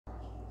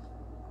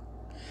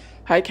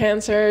Hi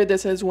Cancer,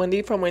 this is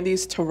Wendy from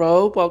Wendys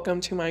Tarot.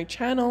 Welcome to my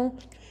channel.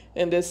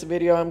 In this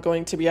video, I'm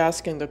going to be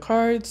asking the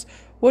cards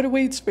what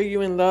awaits for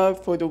you in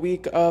love for the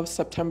week of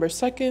September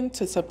 2nd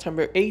to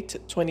September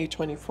 8th,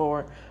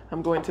 2024.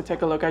 I'm going to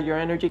take a look at your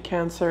energy,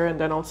 Cancer, and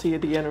then I'll see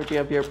the energy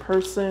of your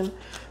person,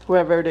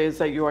 whoever it is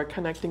that you are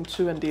connecting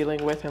to and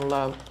dealing with in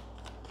love.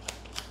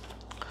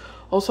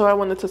 Also, I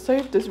wanted to say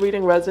if this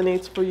reading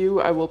resonates for you,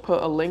 I will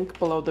put a link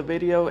below the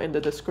video in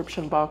the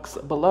description box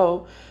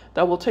below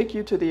that will take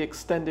you to the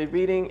extended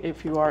reading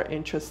if you are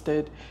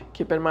interested.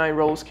 Keep in mind,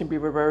 roles can be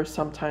reversed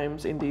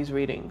sometimes in these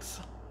readings.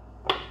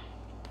 All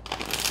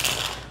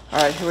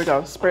right, here we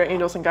go. Spirit,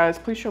 angels, and guides,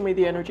 please show me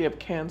the energy of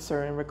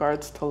Cancer in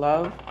regards to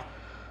love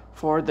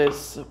for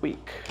this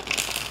week.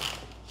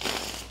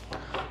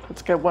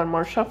 Let's get one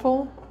more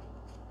shuffle.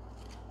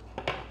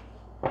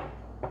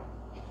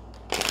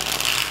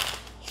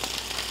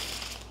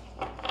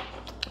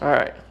 All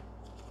right.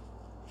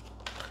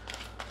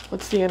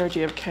 What's the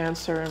energy of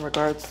Cancer in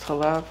regards to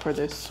love for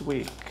this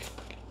week?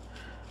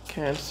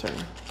 Cancer.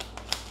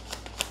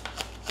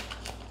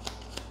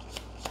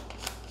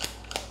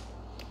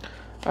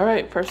 All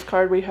right, first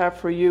card we have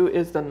for you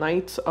is the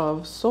Knight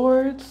of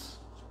Swords.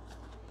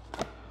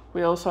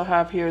 We also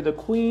have here the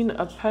Queen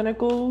of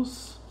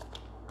Pentacles.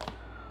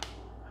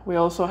 We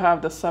also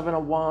have the Seven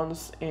of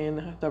Wands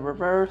in the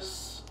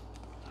reverse.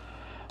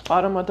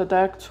 Bottom of the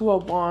deck, Two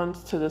of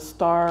Wands to the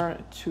Star,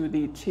 to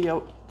the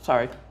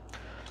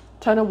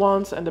Ten of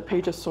Wands and the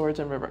Page of Swords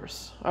in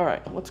reverse. All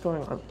right, what's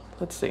going on?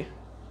 Let's see.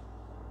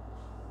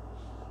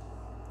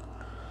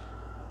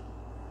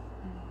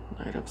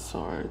 Knight of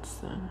Swords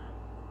then.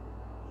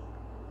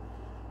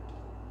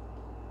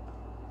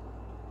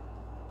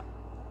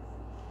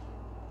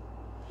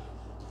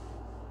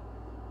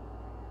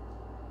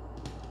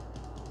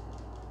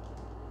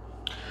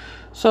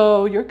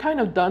 So you're kind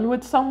of done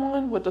with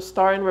someone with the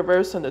Star in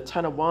reverse and the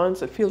Ten of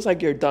Wands. It feels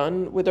like you're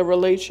done with a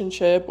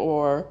relationship,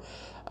 or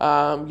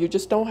you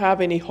just don't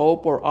have any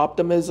hope or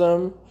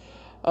optimism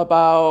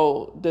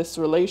about this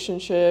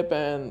relationship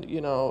and,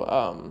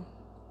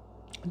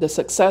 the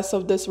success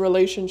of this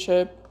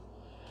relationship.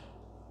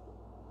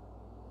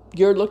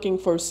 You're looking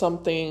for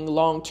something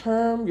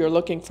long-term. You're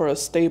looking for a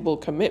stable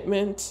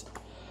commitment,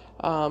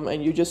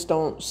 and you just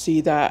don't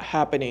see that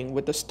happening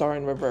with the Star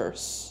in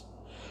reverse.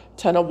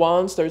 Ten of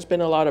Wands, there's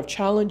been a lot of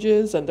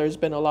challenges and there's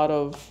been a lot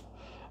of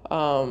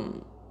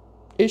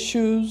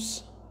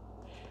issues,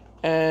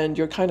 and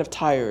you're kind of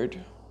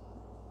tired.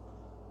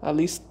 At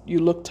least you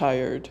look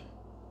tired.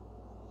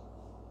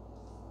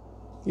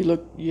 You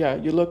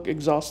look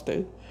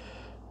exhausted.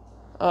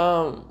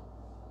 So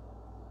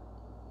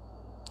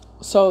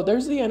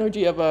there's the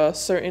energy of a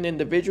certain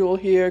individual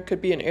here. Could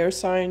be an air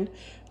sign,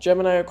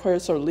 Gemini,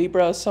 Aquarius, or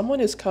Libra.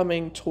 Someone is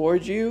coming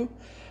towards you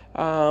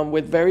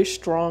with very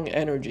strong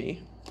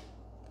energy,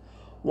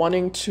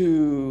 wanting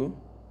to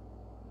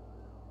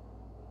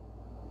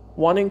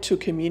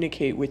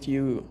communicate with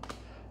you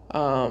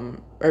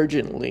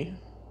urgently,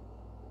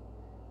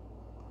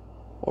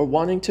 or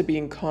wanting to be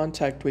in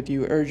contact with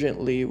you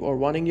urgently, or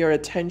wanting your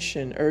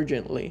attention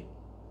urgently.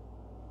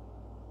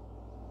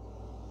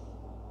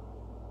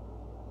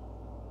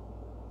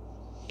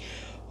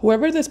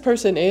 Whoever this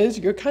person is,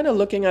 you're kind of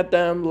looking at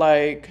them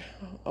like,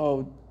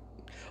 oh,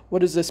 what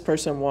does this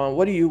person want?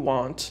 What do you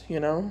want,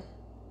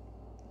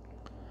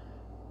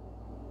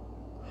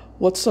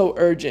 What's so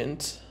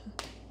urgent?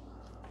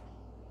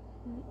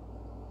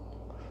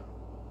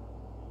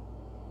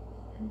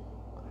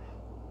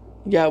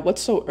 Yeah,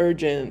 what's so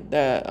urgent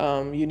that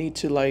you need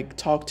to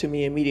talk to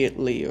me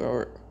immediately,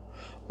 or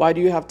why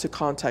do you have to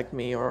contact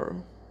me,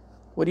 or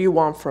what do you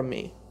want from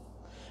me?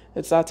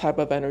 It's that type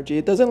of energy.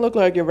 It doesn't look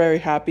like you're very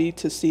happy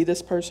to see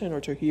this person or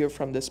to hear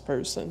from this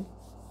person.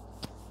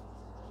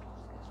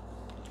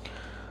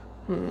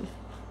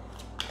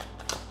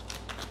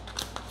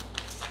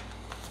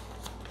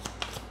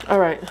 All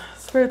right,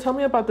 Spirit, tell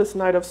me about this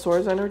Knight of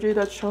Swords energy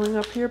that's showing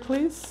up here,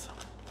 please.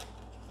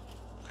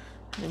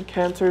 In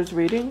Cancer's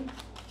reading.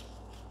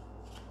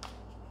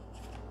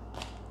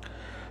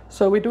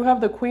 So we do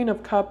have the Queen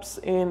of Cups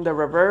in the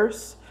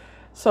reverse.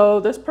 So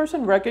this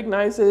person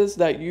recognizes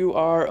that you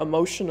are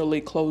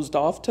emotionally closed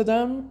off to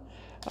them.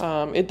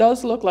 It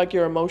does look like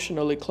you're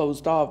emotionally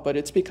closed off, but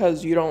it's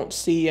because you don't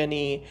see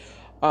any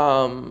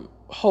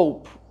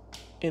hope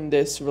in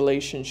this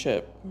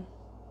relationship.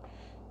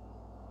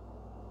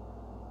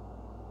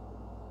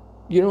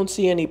 You don't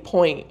see any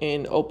point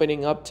in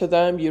opening up to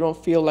them. You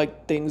don't feel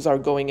like things are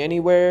going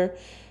anywhere.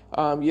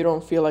 You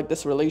don't feel like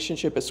this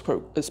relationship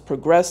is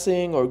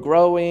progressing or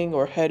growing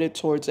or headed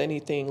towards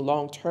anything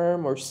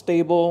long-term or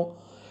stable.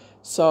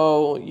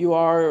 So you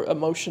are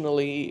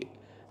emotionally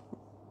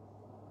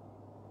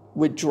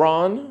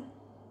withdrawn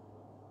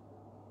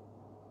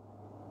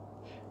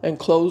and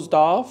closed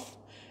off.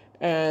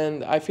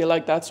 And I feel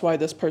like that's why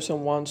this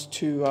person wants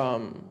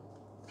to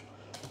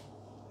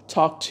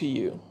talk to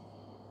you.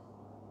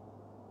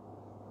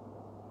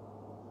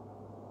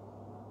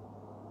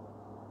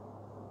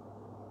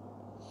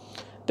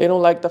 They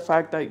don't like the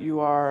fact that you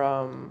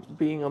are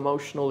being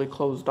emotionally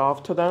closed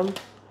off to them.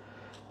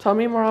 Tell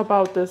me more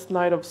about this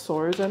Knight of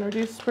Swords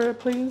energy,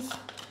 Spirit, please.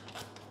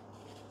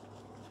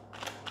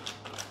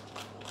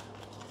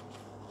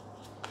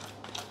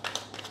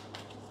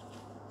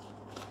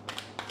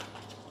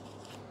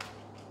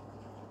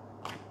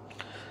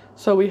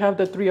 So we have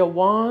the Three of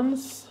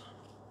Wands.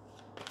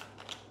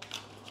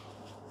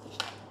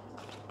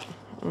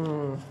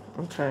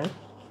 Okay.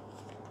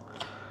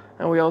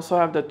 And we also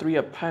have the Three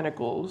of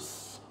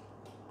Pentacles.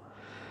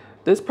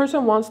 This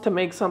person wants to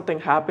make something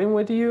happen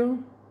with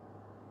you.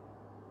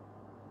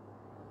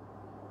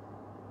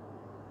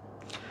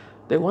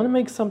 They want to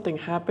make something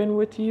happen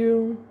with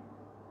you.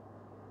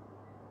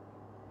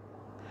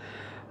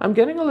 I'm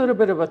getting a little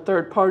bit of a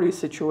third-party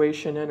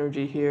situation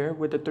energy here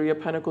with the Three of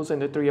Pentacles and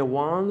the Three of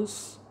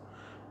Wands.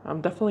 I'm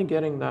definitely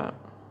getting that.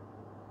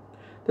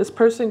 This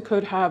person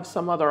could have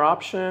some other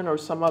option or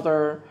some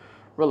other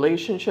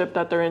relationship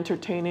that they're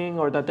entertaining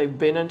or that they've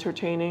been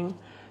entertaining.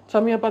 Tell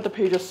me about the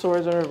Page of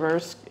Swords in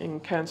reverse in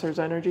Cancer's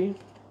energy.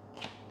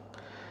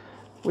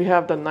 We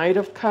have the Knight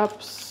of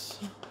Cups.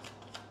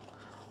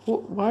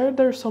 Why are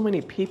there so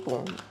many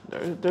people?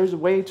 There's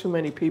way too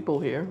many people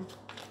here.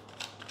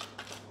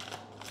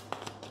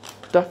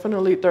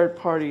 Definitely third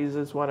parties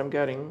is what I'm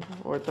getting,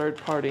 or third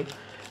party.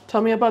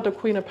 Tell me about the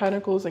Queen of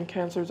Pentacles and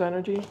Cancer's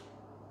energy.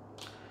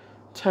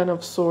 Ten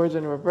of Swords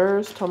in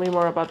reverse. Tell me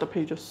more about the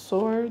Page of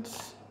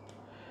Swords.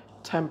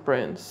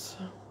 Temperance.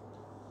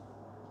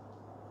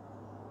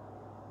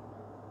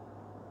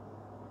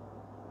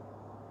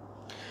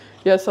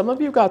 Yeah, some of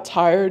you got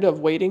tired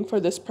of waiting for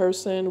this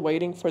person,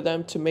 waiting for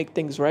them to make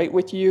things right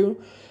with you.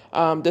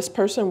 This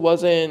person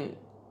wasn't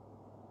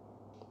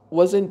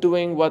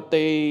doing what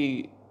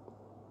they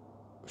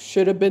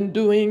should have been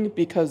doing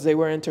because they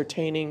were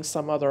entertaining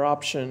some other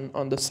option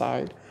on the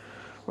side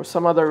or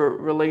some other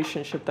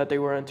relationship that they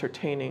were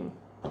entertaining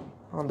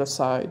on the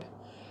side.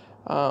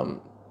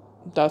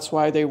 That's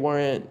why they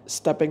weren't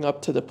stepping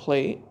up to the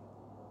plate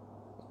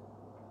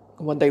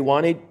when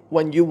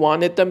you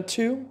wanted them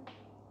to.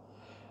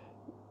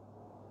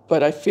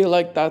 But I feel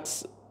like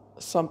that's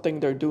something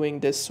they're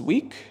doing this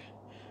week,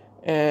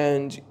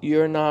 and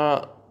you're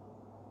not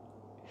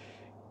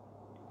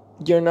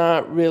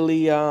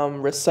really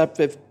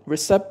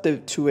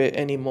receptive to it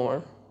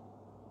anymore.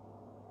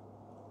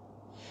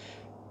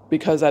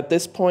 Because at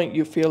this point,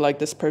 you feel like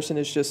this person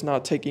is just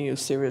not taking you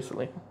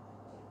seriously.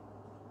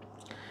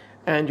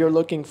 And you're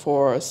looking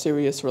for a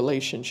serious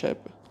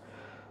relationship.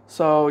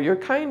 So you're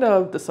kind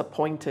of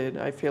disappointed,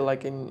 I feel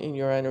like, in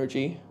your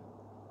energy.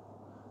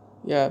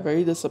 Yeah,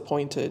 very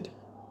disappointed.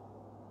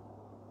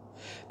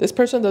 This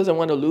person doesn't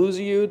want to lose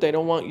you. They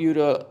don't want you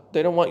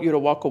to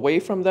walk away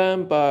from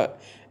them,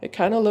 but it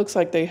kind of looks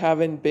like they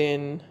haven't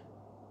been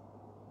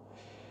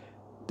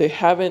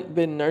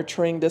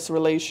nurturing this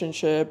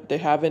relationship. They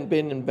haven't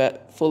been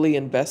fully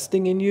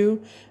investing in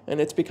you,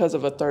 and it's because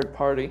of a third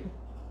party.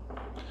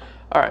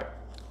 All right,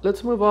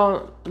 let's move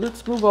on.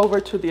 Let's move over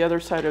to the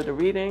other side of the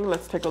reading.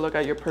 Let's take a look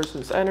at your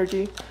person's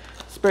energy.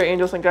 Spirit,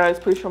 angels, and guides,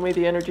 please show me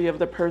the energy of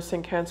the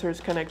person Cancer is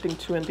connecting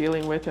to and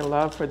dealing with in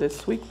love for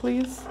this week,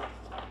 please.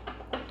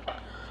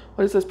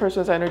 What is this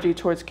person's energy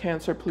towards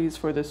Cancer, please,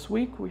 for this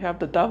week? We have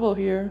the Devil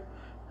here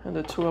and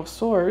the Two of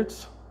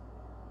Swords.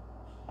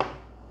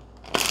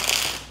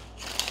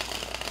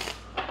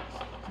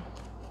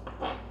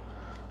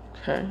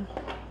 Okay.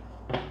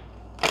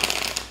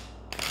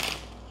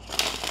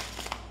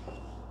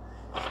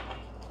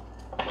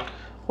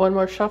 One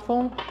more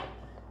shuffle.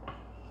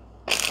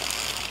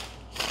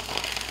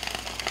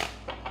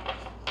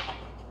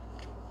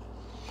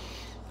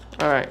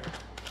 All right.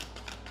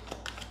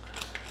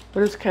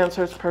 What is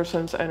Cancer's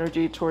person's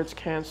energy towards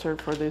Cancer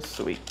for this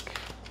week?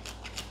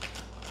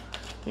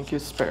 Thank you,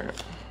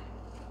 Spirit.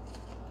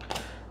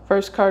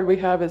 First card we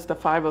have is the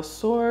Five of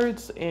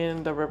Swords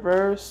in the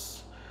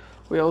reverse.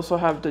 We also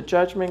have the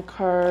Judgment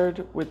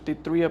card with the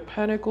Three of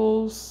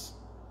Pentacles.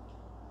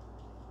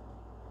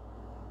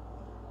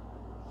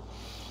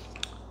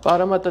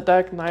 Bottom of the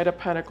deck, Knight of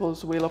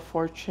Pentacles, Wheel of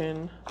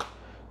Fortune,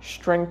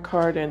 Strength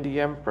card, and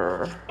the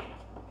Emperor.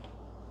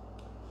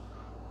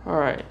 All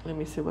right, let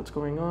me see what's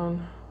going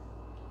on.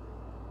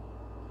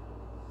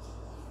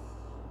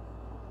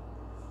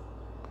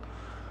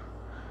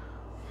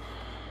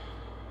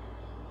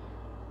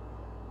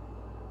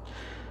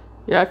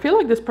 Yeah, I feel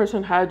like this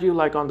person had you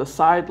like on the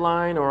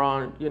sideline or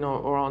on,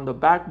 or on the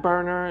back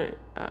burner.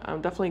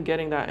 I'm definitely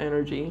getting that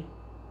energy.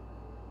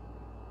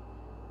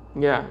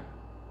 Yeah.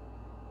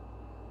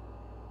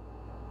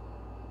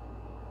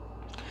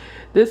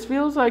 This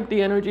feels like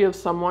the energy of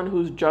someone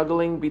who's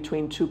juggling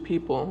between two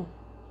people.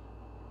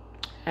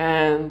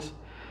 And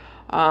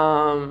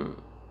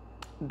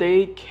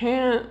they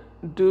can't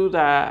do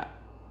that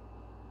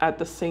at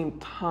the same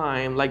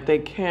time. Like they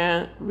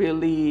can't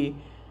really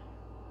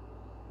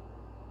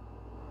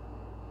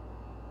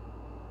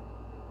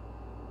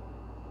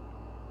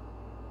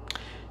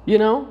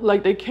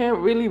like they can't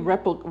really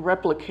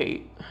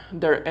replicate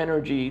their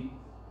energy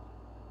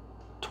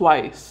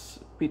twice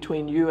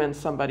between you and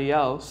somebody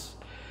else.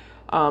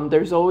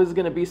 There's always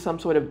going to be some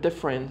sort of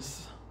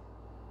difference.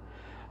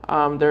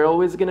 They're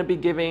always going to be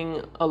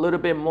giving a little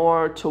bit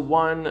more to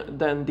one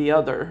than the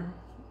other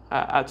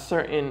at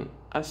certain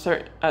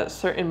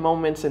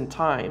moments in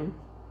time.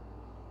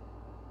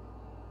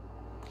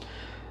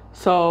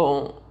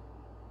 So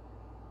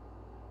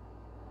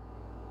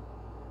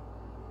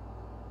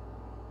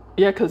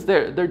yeah, because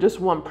they're just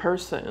one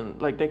person.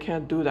 Like, they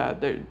can't do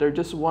that. They're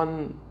just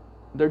one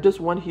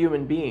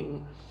human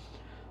being.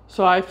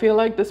 So I feel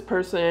like this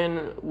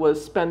person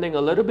was spending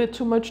a little bit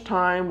too much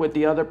time with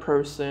the other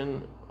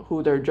person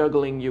who they're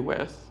juggling you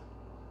with.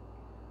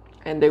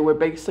 And they were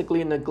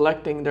basically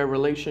neglecting their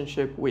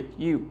relationship with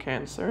you,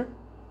 Cancer.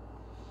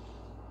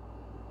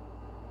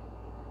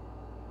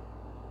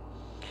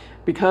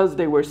 Because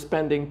they were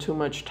spending too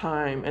much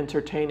time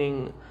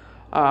entertaining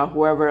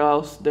whoever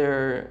else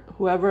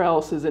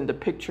is in the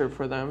picture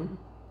for them.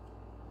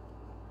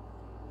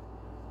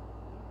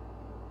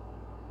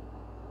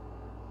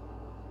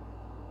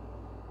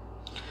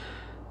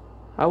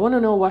 I want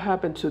to know what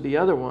happened to the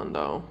other one,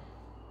 though.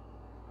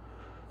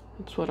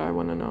 That's what I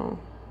want to know.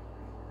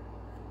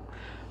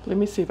 Let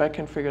me see if I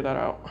can figure that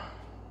out.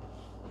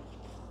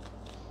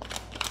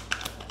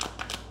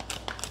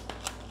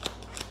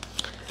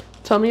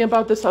 Tell me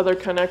about this other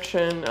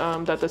connection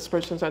that this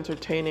person's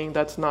entertaining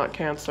that's not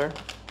Cancer.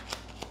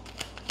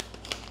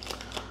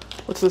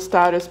 What's the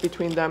status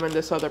between them and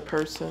this other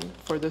person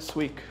for this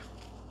week?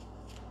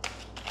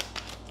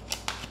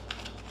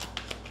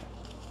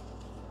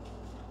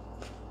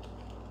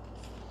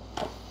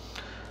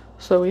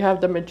 So we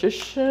have the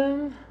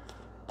Magician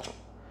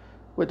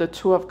with the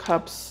Two of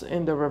Cups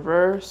in the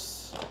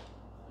reverse,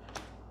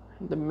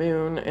 the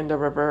Moon in the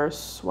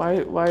reverse. Why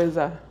is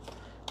that?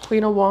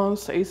 Queen of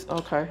Wands, Ace,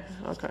 okay.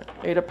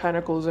 Eight of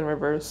Pentacles in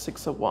reverse,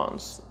 Six of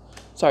Wands.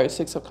 Sorry,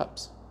 Six of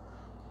Cups.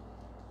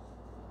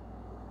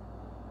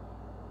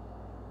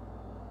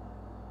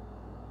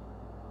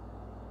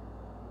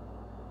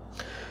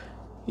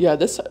 Yeah,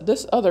 this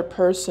other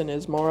person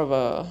is more of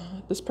a,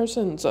 this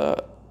person's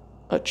a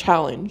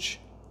challenge.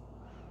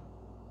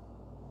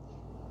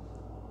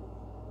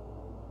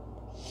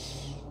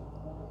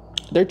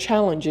 They're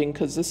challenging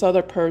because this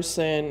other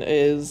person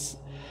is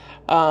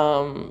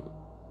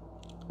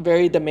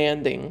very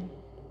demanding.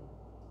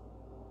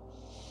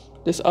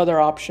 This other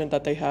option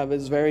that they have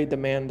is very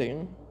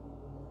demanding.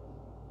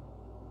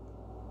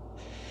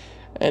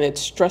 And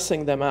it's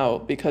stressing them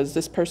out because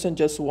this person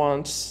just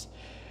wants,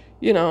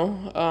 you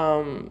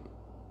know,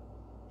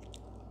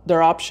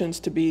 their options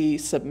to be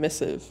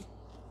submissive.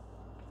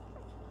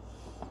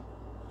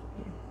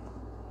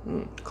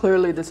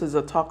 Clearly, this is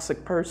a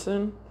toxic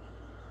person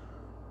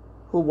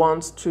who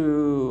wants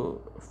to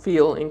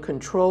feel in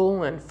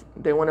control, and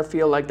they want to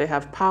feel like they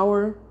have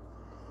power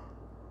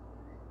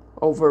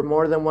over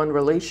more than one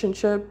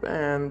relationship,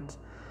 and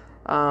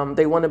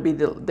they want to be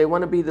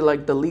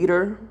like the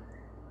leader,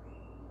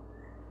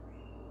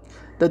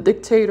 the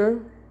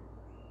dictator.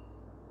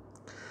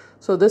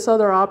 So this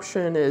other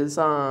option is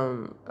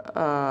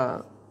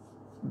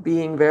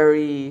being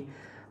very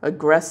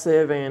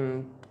aggressive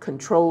and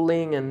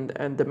controlling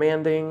and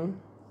demanding.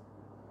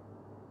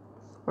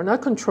 Or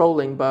not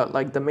controlling, but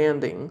like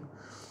demanding.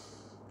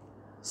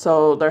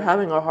 So they're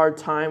having a hard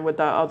time with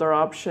that other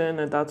option,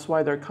 and that's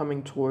why they're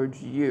coming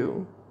towards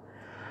you.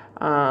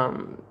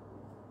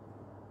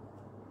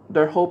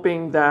 They're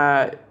hoping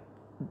that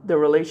the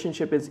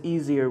relationship is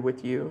easier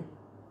with you.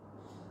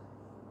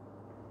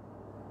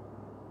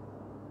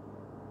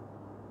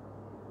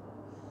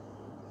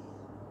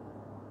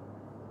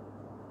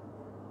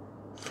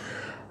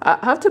 I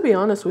have to be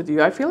honest with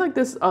you. I feel like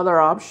this other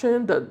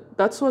option,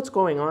 that's what's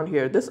going on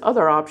here. This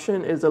other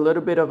option is a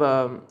little bit of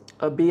a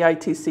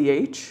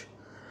bitch.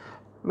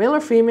 Male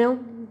or female,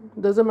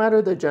 doesn't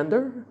matter the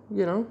gender,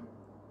 you know.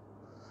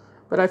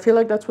 But I feel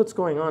like that's what's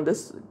going on.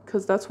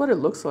 Because that's what it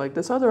looks like.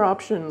 This other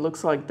option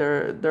looks like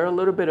they're a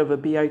little bit of a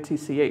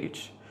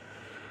bitch.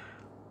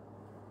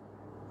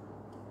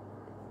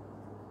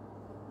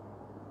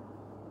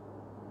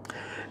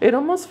 It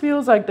almost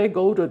feels like they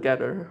go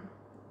together.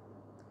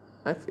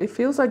 It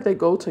feels like they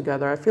go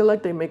together. I feel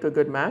like they make a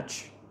good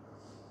match.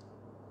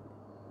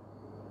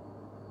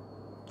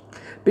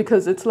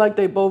 Because it's like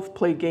they both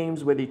play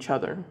games with each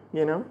other,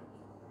 you know?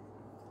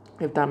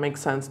 If that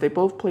makes sense. They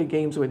both play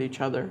games with each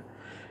other.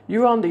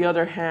 You, on the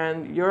other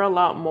hand, you're a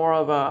lot more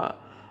of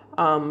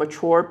a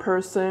mature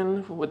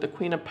person with the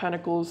Queen of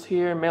Pentacles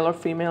here, male or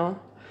female.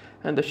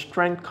 And the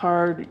Strength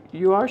card,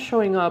 you are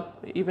showing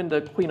up, even the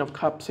Queen of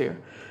Cups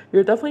here.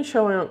 You're definitely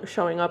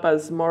showing up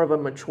as more of a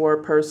mature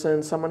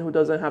person, someone who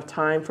doesn't have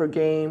time for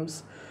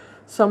games,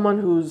 someone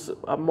who's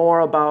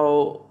more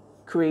about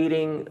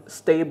creating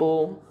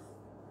stable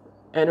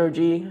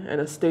energy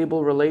and a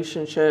stable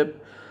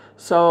relationship.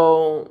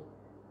 So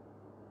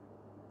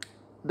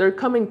they're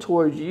coming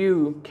towards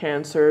you,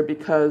 Cancer,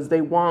 because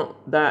they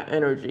want that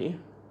energy.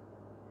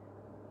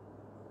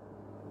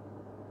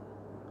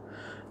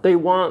 They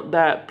want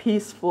that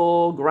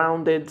peaceful,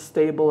 grounded,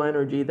 stable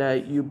energy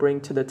that you bring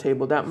to the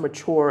table, that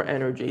mature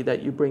energy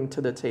that you bring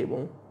to the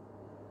table.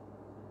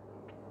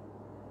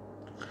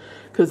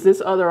 Because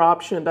this other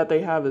option that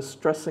they have is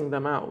stressing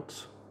them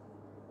out.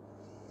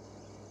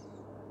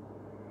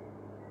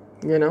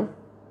 you know?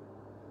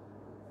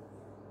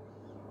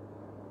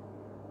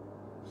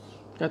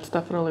 That's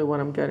definitely what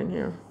I'm getting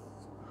here.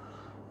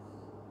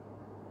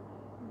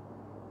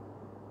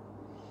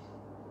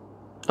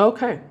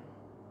 Okay.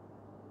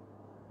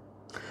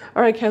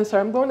 All right, Cancer,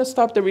 I'm going to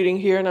stop the reading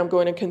here and I'm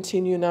going to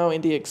continue now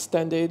in the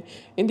extended.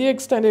 In the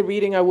extended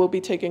reading, I will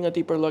be taking a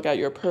deeper look at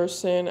your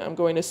person. I'm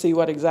going to see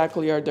what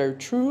exactly are their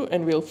true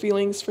and real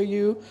feelings for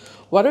you.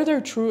 What are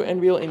their true and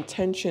real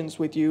intentions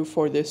with you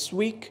for this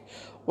week?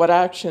 What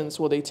actions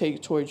will they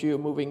take towards you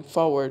moving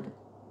forward?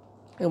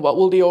 And what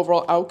will the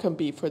overall outcome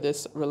be for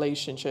this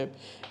relationship?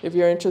 If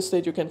you're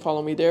interested, you can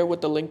follow me there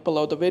with the link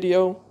below the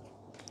video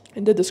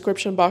in the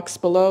description box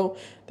below.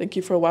 Thank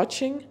you for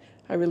watching.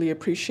 I really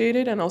appreciate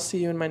it, and I'll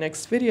see you in my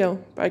next video.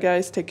 Bye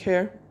guys, take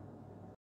care.